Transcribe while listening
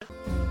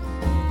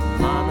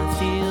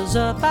fills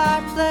up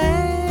our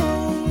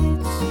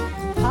plates.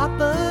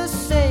 Papa's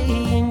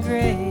saying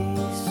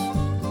grace.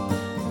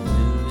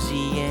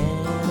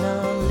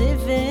 Louisiana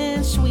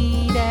living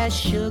sweet as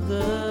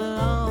sugar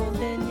on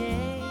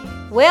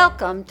beignets.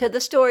 Welcome to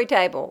the Story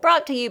Table,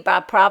 brought to you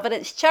by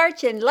Providence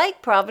Church in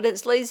Lake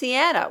Providence,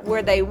 Louisiana,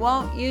 where they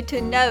want you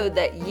to know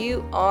that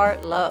you are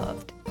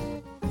loved.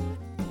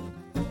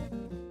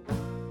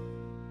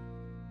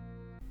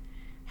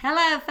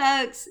 Hello,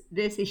 folks.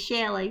 This is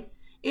Shelley.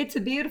 It's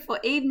a beautiful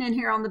evening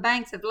here on the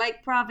banks of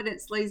Lake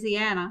Providence,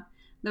 Louisiana.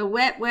 The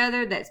wet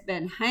weather that's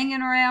been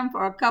hanging around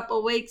for a couple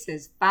of weeks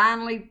is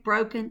finally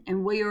broken,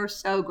 and we are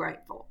so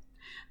grateful.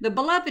 The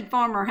beloved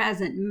farmer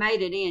hasn't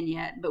made it in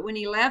yet, but when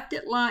he left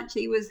at lunch,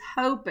 he was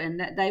hoping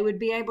that they would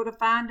be able to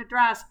find a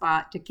dry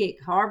spot to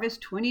kick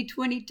Harvest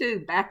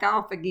 2022 back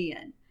off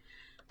again.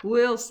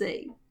 We'll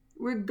see.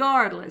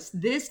 Regardless,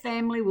 this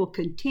family will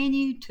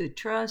continue to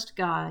trust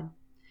God.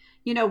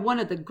 You know, one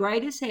of the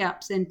greatest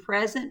helps in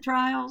present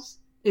trials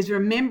is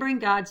remembering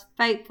God's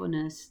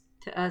faithfulness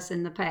to us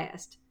in the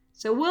past.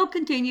 So we'll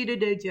continue to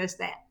do just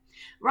that.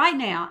 Right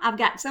now, I've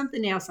got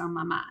something else on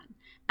my mind.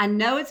 I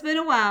know it's been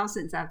a while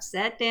since I've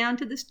sat down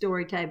to the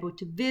story table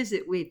to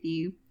visit with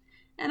you,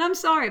 and I'm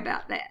sorry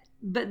about that.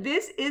 But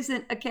this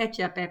isn't a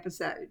catch-up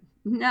episode.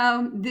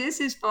 No,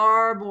 this is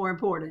far more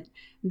important.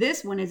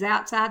 This one is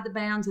outside the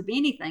bounds of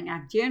anything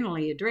I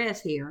generally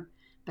address here.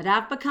 But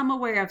I've become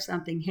aware of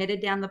something headed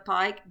down the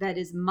pike that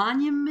is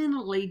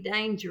monumentally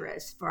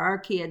dangerous for our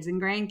kids and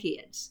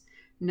grandkids.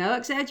 No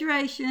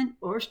exaggeration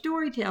or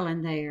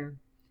storytelling there.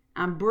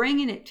 I'm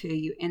bringing it to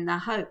you in the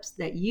hopes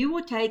that you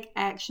will take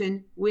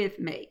action with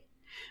me.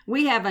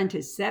 We have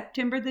until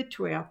September the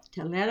 12th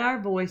to let our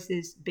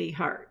voices be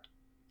heard.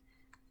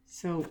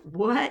 So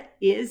what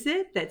is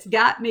it that's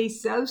got me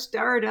so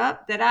stirred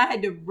up that I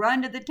had to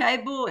run to the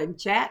table and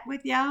chat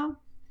with y'all?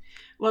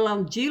 Well,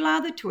 on July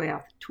the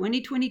 12th,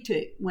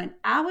 2022, when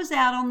I was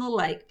out on the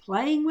lake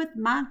playing with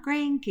my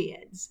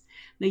grandkids,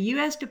 the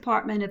U.S.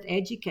 Department of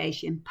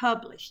Education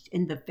published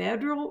in the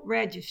Federal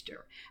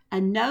Register a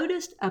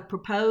notice of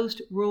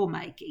proposed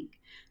rulemaking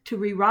to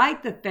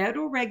rewrite the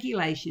federal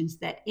regulations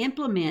that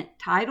implement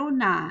Title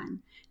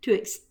IX to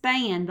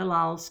expand the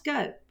law's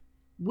scope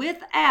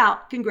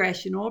without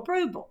congressional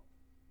approval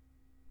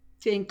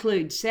to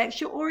include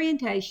sexual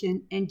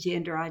orientation and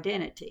gender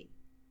identity.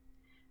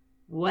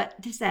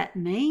 What does that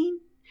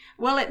mean?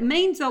 Well, it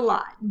means a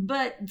lot,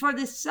 but for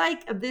the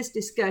sake of this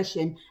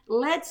discussion,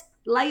 let's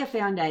lay a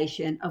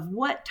foundation of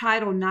what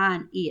Title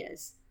IX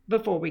is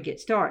before we get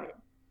started.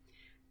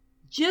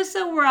 Just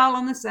so we're all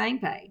on the same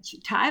page,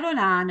 Title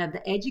IX of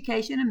the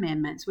Education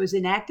Amendments was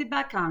enacted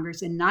by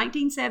Congress in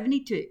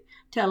 1972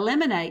 to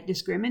eliminate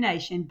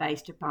discrimination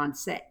based upon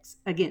sex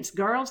against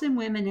girls and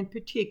women in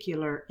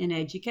particular in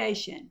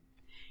education.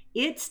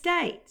 It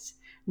states,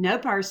 no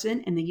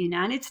person in the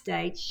United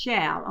States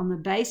shall, on the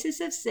basis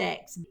of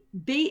sex,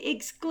 be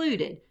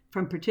excluded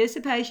from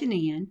participation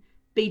in,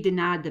 be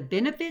denied the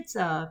benefits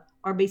of,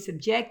 or be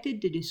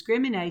subjected to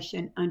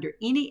discrimination under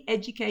any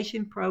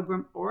education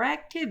program or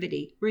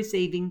activity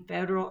receiving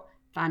federal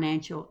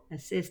financial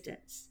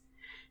assistance.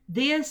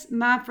 This,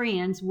 my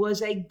friends,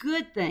 was a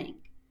good thing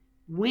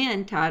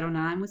when Title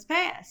IX was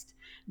passed.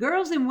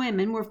 Girls and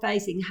women were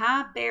facing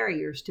high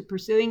barriers to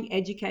pursuing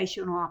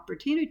educational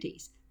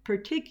opportunities,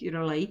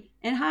 particularly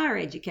in higher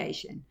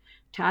education.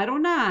 Title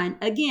IX,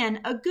 again,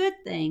 a good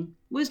thing,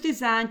 was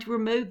designed to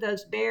remove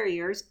those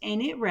barriers,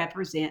 and it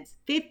represents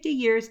 50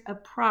 years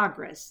of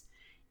progress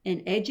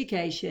in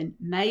education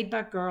made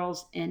by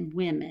girls and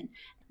women.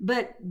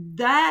 But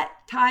that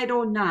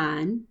Title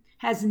IX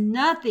has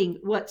nothing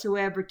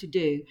whatsoever to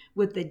do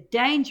with the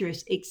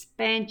dangerous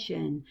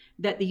expansion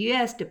that the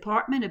U.S.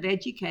 Department of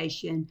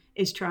Education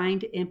is trying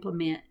to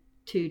implement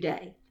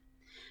today.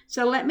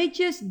 So let me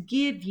just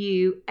give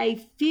you a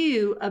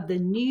few of the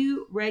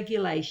new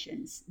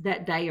regulations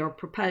that they are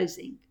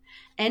proposing.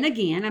 And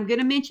again, I'm going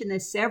to mention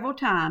this several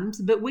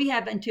times, but we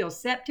have until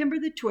September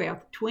the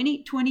 12th,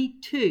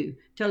 2022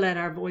 to let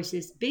our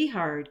voices be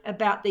heard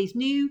about these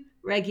new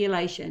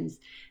regulations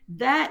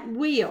that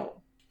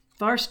will,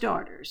 for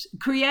starters,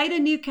 create a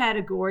new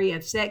category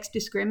of sex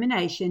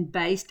discrimination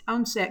based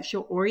on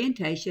sexual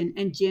orientation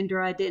and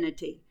gender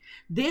identity.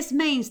 This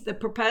means the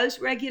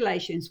proposed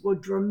regulations will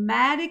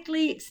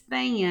dramatically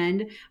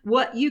expand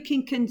what you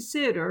can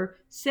consider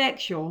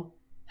sexual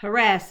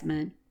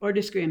harassment or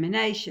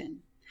discrimination.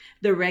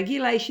 The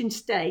regulations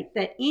state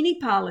that any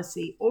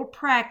policy or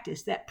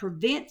practice that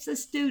prevents a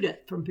student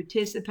from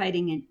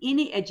participating in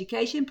any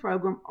education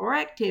program or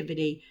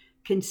activity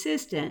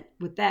consistent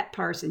with that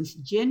person's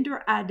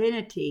gender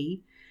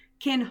identity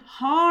can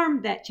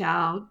harm that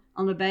child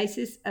on the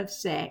basis of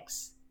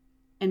sex,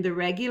 and the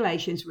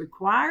regulations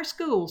require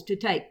schools to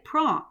take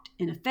prompt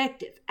and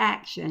effective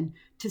action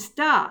to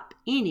stop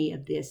any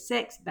of this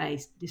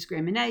sex-based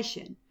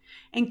discrimination,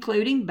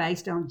 including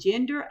based on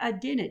gender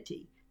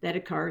identity that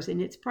occurs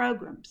in its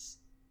programs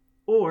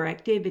or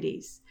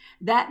activities.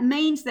 That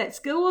means that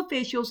school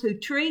officials who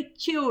treat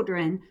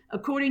children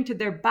according to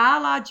their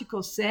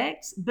biological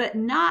sex but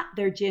not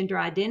their gender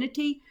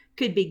identity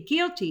could be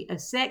guilty of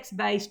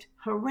sex-based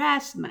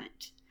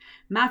harassment.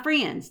 My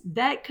friends,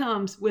 that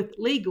comes with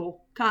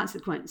legal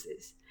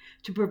consequences.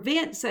 To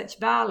prevent such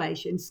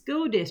violations,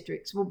 school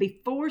districts will be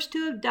forced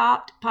to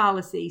adopt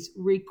policies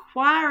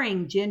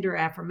requiring gender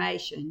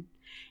affirmation,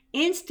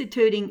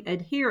 instituting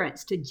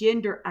adherence to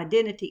gender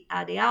identity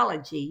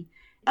ideology,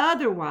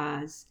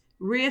 otherwise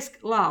risk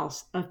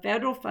loss of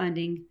federal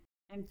funding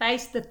and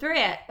face the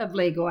threat of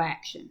legal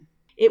action.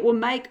 It will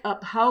make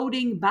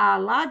upholding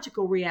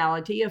biological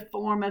reality a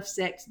form of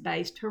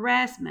sex-based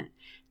harassment.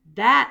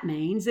 That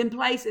means in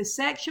place of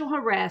sexual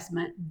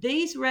harassment,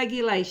 these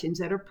regulations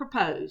that are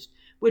proposed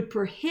would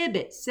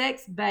prohibit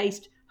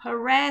sex-based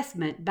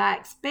harassment by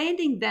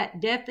expanding that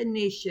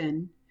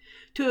definition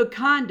to a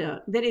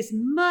conduct that is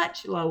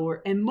much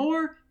lower and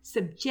more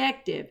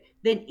subjective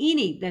than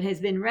any that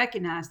has been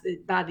recognized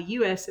by the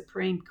U.S.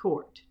 Supreme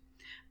Court.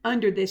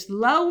 Under this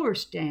lower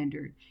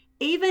standard,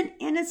 even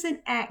innocent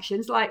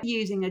actions like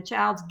using a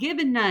child's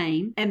given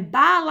name and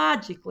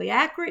biologically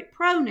accurate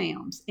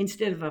pronouns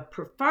instead of a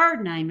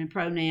preferred name and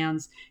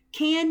pronouns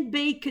can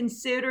be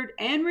considered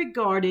and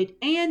regarded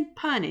and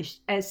punished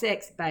as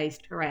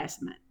sex-based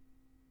harassment.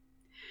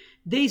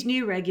 These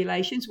new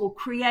regulations will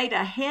create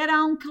a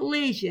head-on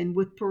collision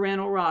with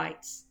parental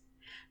rights.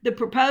 The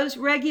proposed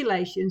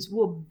regulations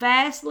will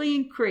vastly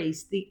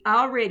increase the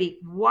already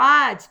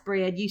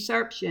widespread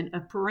usurpation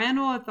of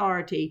parental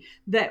authority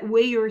that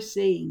we are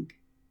seeing.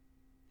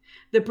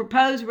 The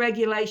proposed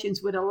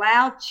regulations would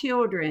allow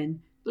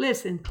children,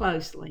 listen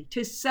closely,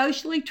 to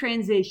socially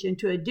transition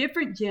to a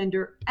different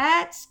gender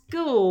at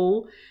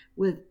school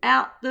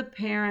without the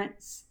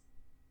parents'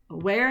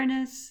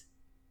 awareness,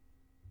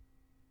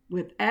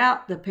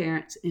 without the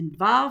parents'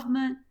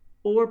 involvement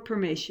or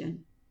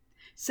permission.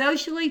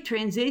 Socially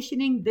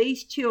transitioning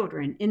these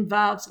children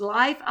involves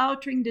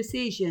life-altering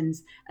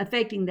decisions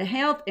affecting the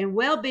health and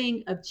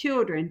well-being of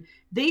children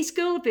these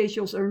school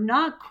officials are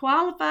not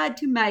qualified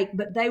to make,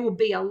 but they will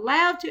be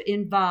allowed to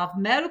involve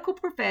medical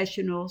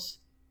professionals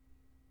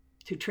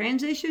to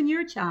transition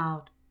your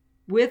child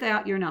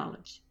without your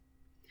knowledge.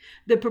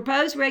 The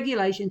proposed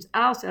regulations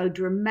also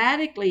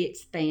dramatically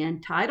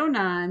expand Title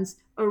IX's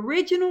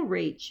original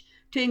reach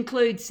to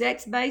include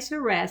sex-based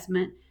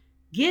harassment,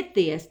 get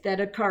this, that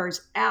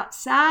occurs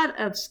outside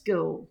of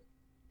school.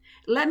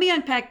 Let me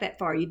unpack that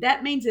for you.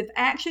 That means if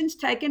actions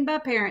taken by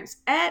parents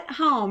at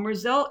home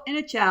result in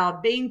a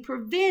child being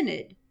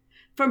prevented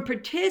from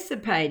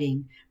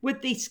participating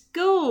with the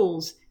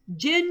school's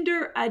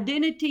gender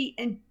identity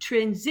and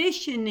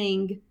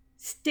transitioning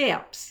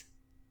steps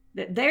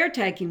that they're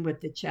taking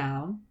with the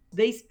child,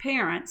 these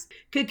parents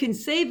could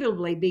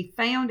conceivably be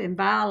found in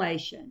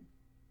violation.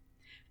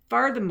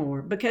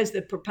 Furthermore, because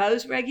the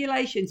proposed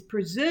regulations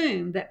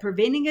presume that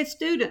preventing a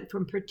student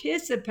from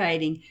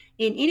participating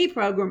in any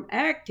program or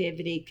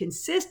activity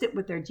consistent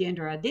with their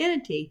gender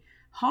identity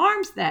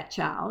harms that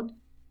child,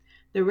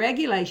 the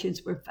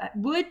regulations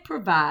would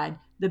provide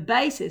the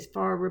basis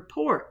for a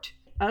report.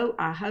 Oh,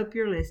 I hope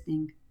you're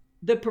listening.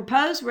 The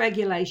proposed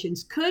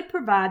regulations could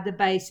provide the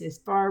basis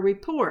for a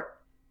report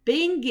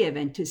being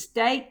given to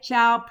state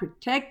child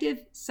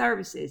protective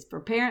services for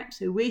parents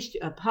who wish to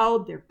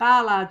uphold their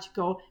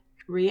biological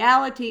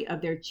reality of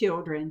their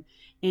children,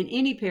 and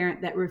any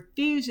parent that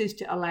refuses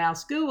to allow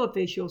school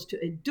officials to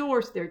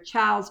endorse their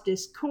child's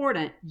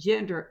discordant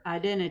gender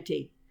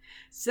identity.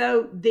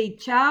 So the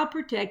Child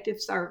Protective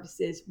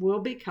Services will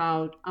be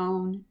called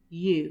on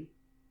you.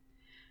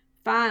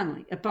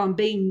 Finally, upon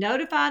being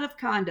notified of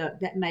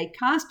conduct that may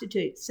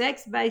constitute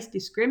sex-based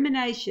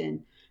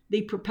discrimination,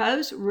 the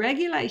proposed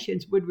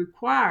regulations would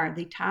require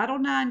the Title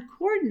IX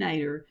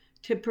coordinator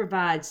to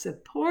provide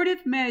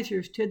supportive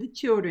measures to the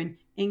children,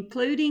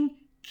 including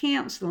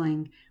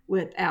counseling,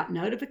 without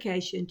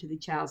notification to the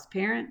child's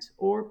parents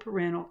or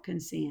parental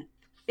consent.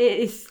 It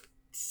is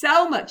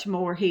so much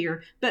more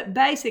here, but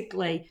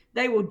basically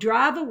they will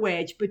drive a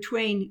wedge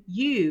between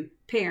you,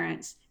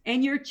 parents,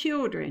 and your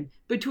children,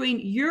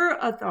 between your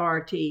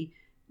authority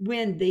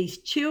when these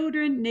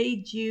children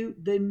need you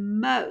the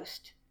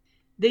most.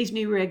 These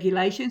new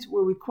regulations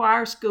will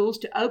require schools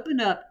to open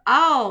up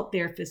all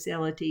their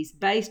facilities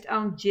based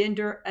on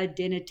gender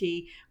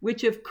identity,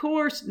 which of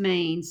course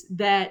means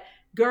that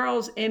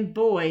girls and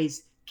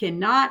boys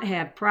cannot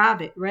have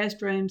private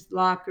restrooms,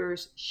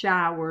 lockers,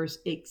 showers,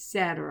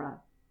 etc.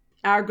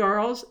 Our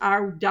girls,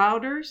 our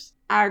daughters,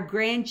 our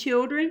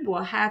grandchildren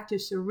will have to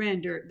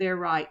surrender their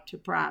right to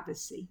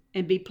privacy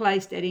and be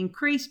placed at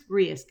increased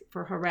risk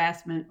for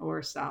harassment or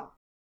assault.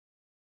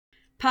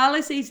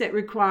 Policies that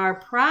require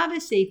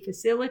privacy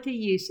facility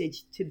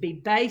usage to be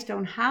based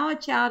on how a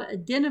child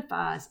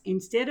identifies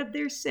instead of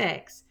their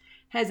sex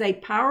has a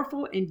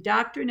powerful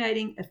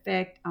indoctrinating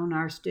effect on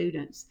our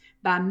students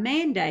by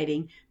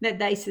mandating that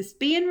they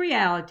suspend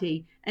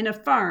reality and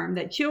affirm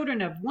that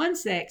children of one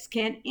sex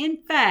can, in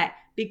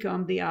fact,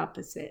 become the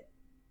opposite.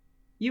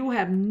 You will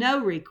have no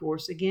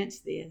recourse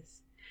against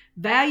this.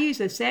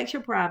 values of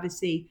sexual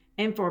privacy,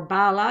 and for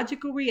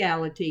biological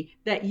reality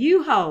that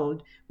you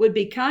hold would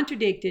be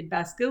contradicted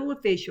by school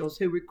officials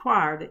who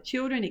require that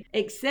children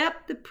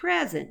accept the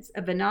presence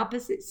of an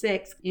opposite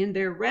sex in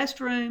their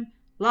restroom,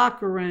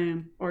 locker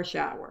room, or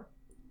shower.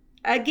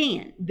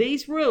 Again,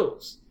 these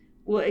rules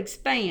will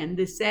expand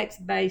the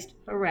sex-based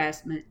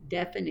harassment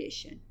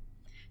definition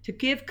to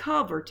give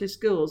cover to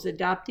schools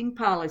adopting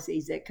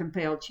policies that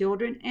compel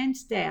children and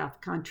staff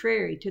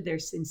contrary to their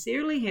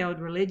sincerely held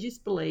religious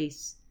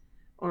beliefs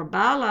or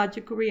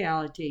biological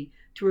reality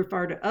to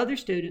refer to other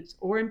students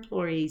or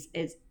employees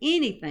as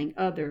anything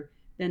other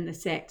than the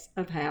sex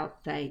of how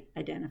they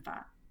identify.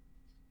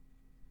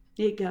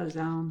 It goes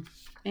on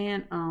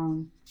and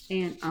on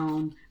and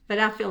on, but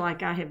I feel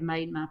like I have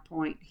made my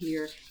point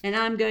here, and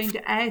I'm going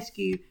to ask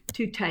you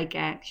to take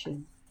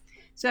action.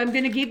 So I'm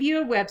going to give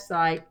you a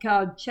website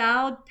called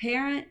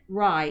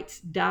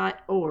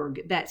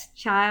childparentrights.org. That's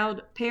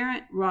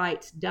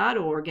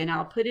childparentrights.org, and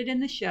I'll put it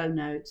in the show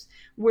notes,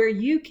 where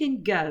you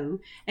can go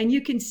and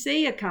you can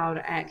see a call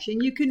to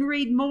action. You can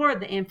read more of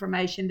the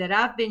information that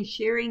I've been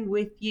sharing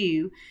with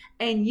you,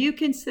 and you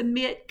can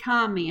submit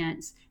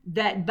comments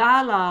that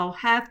by law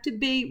have to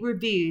be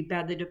reviewed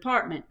by the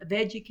Department of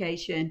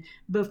Education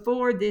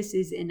before this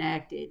is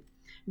enacted.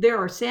 There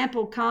are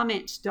sample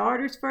comment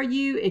starters for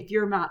you if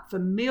you're not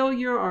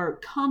familiar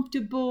or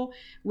comfortable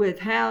with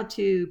how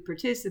to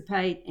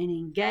participate and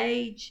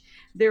engage.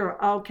 There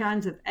are all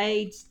kinds of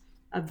aids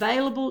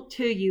available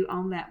to you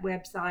on that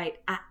website.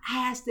 I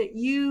ask that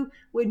you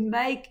would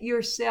make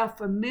yourself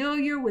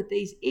familiar with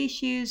these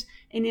issues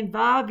and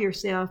involve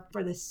yourself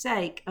for the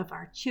sake of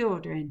our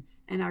children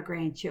and our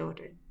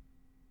grandchildren.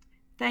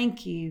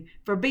 Thank you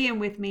for being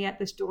with me at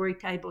the story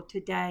table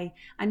today.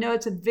 I know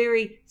it's a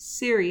very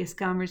serious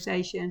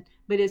conversation,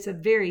 but it's a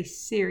very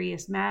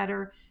serious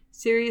matter,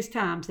 serious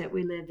times that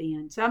we live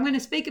in. So I'm going to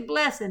speak a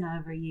blessing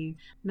over you.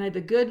 May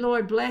the good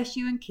Lord bless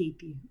you and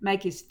keep you,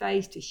 make his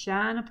face to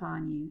shine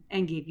upon you,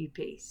 and give you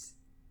peace.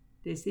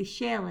 This is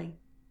Shelley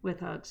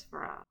with Hugs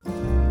for All.